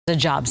The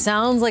job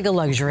sounds like a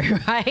luxury,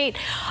 right?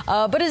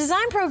 But a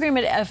design program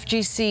at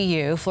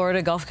FGCU,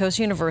 Florida Gulf Coast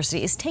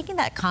University, is taking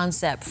that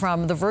concept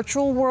from the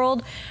virtual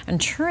world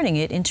and turning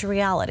it into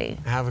reality.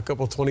 I have a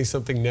couple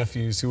 20-something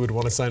nephews who would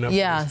want to sign up for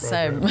this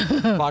program.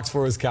 Same. Fox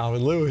 4's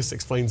Calvin Lewis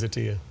explains it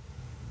to you.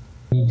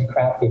 You need to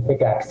craft a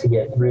pickaxe to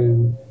get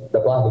through the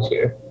blockage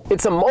here.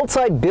 It's a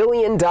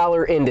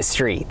multi-billion-dollar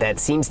industry that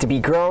seems to be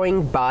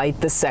growing by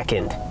the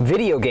second.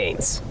 Video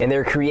games and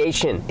their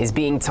creation is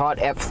being taught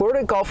at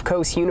Florida Gulf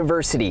Coast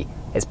University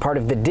as part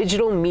of the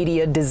digital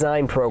media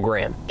design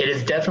program. It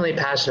is definitely a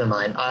passion of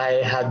mine. I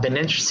have been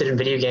interested in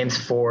video games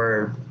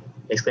for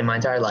basically my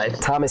entire life.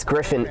 Thomas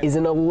Griffin is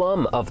an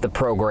alum of the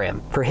program.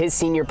 For his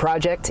senior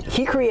project,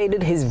 he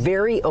created his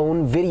very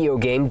own video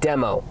game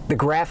demo. The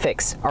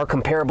graphics are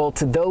comparable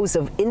to those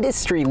of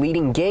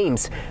industry-leading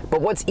games,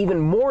 but what's even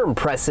more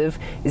impressive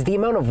is the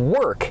amount of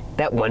work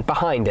that went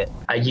behind it.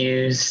 I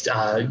used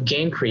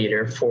Game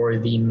Creator for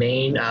the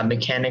main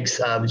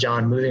mechanics of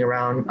John moving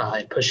around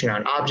and pushing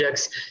around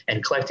objects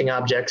and collecting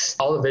objects.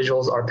 All the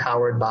visuals are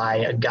powered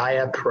by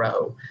Gaia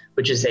Pro,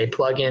 which is a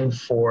plugin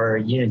for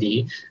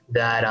Unity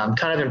that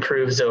kind of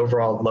improves the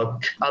overall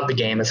look of the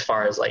game as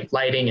far as like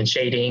lighting and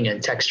shading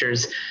and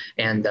textures,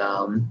 and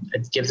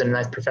it gives it a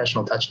nice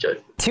professional touch to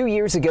it. 2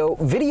 years ago,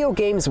 video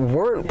games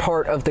weren't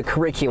part of the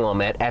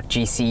curriculum at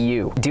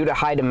FGCU. Due to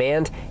high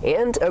demand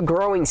and a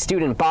growing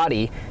student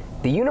body,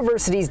 the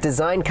university's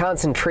design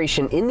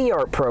concentration in the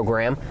art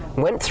program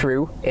went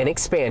through an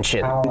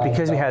expansion.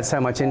 Because we had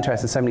so much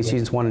interest and so many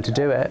students wanted to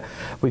do it,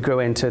 we grew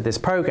into this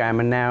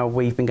program, and now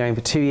we've been going for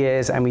 2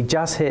 years, and we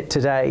just hit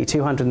today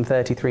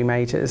 233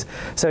 majors.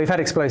 So we've had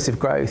explosive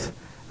growth,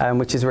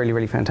 which is really,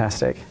 really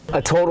fantastic.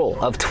 A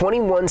total of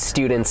 21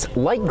 students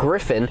like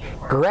Griffin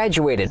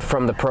graduated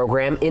from the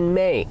program in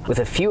May, with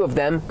a few of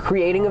them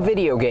creating a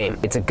video game.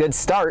 It's a good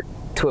start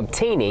to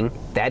obtaining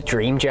that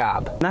dream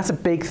job. And that's a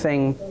big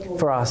thing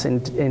for us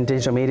in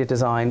digital media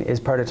design, is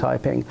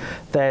prototyping.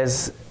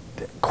 There's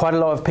quite a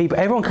lot of people,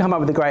 everyone can come up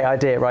with a great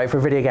idea, right, for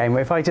a video game.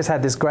 If I just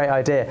had this great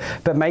idea,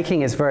 but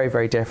making is very,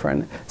 very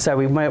different. So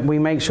we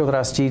make sure that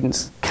our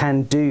students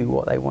can do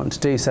what they want to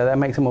do, so that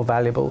makes them more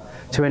valuable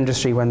to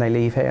industry when they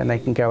leave here, and they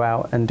can go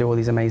out and do all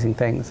these amazing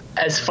things.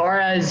 As far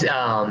as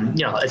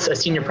a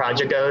senior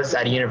project goes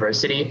at a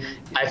university,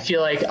 I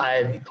feel like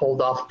I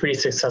pulled off a pretty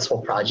successful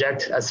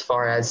project as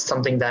far as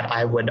something that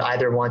I would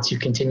either want to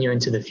continue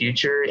into the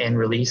future and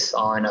release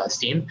on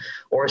Steam,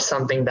 or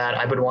something that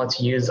I would want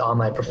to use on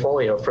my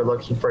portfolio for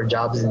looking for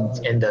jobs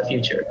in the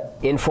future.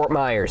 In Fort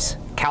Myers,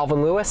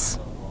 Calvin Lewis,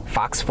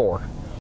 Fox 4.